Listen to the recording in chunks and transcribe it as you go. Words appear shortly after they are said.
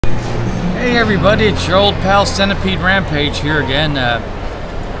Hey everybody, it's your old pal Centipede Rampage here again,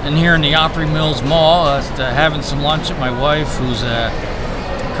 and here in the Opry Mills Mall, having some lunch at my wife, who's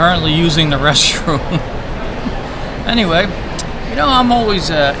currently using the restroom. Anyway, I'm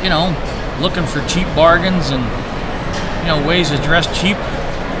always, looking for cheap bargains and, ways to dress cheap.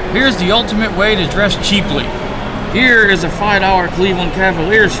 Here's the ultimate way to dress cheaply. Here is a $5 Cleveland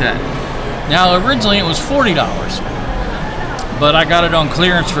Cavaliers hat. Now, originally it was $40, but I got it on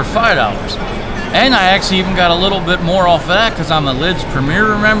clearance for $5. And I actually even got a little bit more off of that because I'm a Lids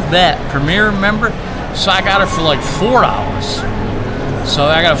Premier member. So I got it for like $4. So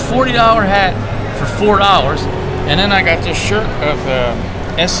I got a $40 hat for $4. And then I got this shirt of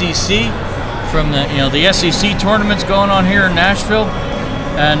SEC from the SEC tournaments going on here in Nashville.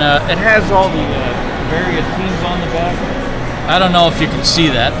 And it has all the various teams on the back. I don't know if you can see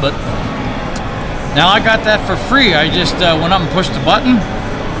that, but now I got that for free. I just went up and pushed the button,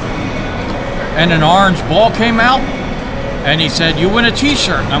 and an orange ball came out, and he said, "You win a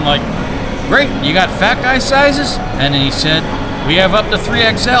t-shirt." And I'm like, "Great, you got fat guy sizes?" And then he said, "We have up to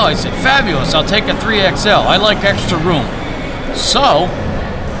 3XL. I said, "Fabulous, I'll take a 3XL. I like extra room." So,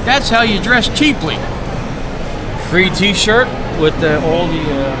 that's how you dress cheaply. Free t-shirt with all the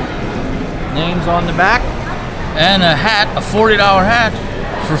names on the back, and a hat, a $40 hat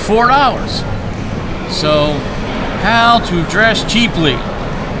for $4. So, how to dress cheaply.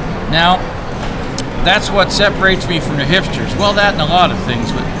 Now, that's what separates me from the hipsters. Well, that and a lot of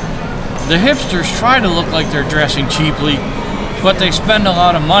things, but the hipsters try to look like they're dressing cheaply, but they spend a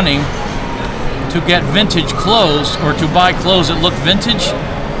lot of money to get vintage clothes or to buy clothes that look vintage,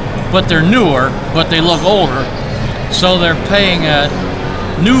 but they're newer, but they look older. So they're paying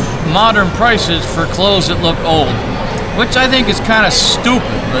new modern prices for clothes that look old, which I think is kind of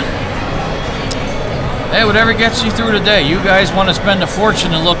stupid, but hey, whatever gets you through the day. You guys want to spend a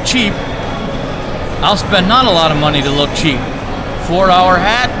fortune to look cheap. I'll spend not a lot of money to look cheap. $4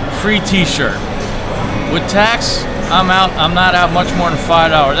 hat, free t-shirt. With tax, I'm not out much more than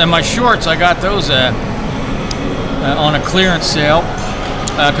 $5. And my shorts, I got those on a clearance sale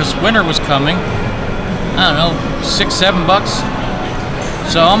because winter was coming. I don't know, $6,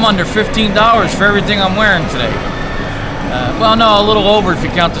 $7. So I'm under $15 for everything I'm wearing today. Well, no, a little over if you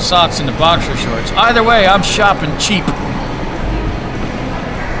count the socks and the boxer shorts. Either way, I'm shopping cheap.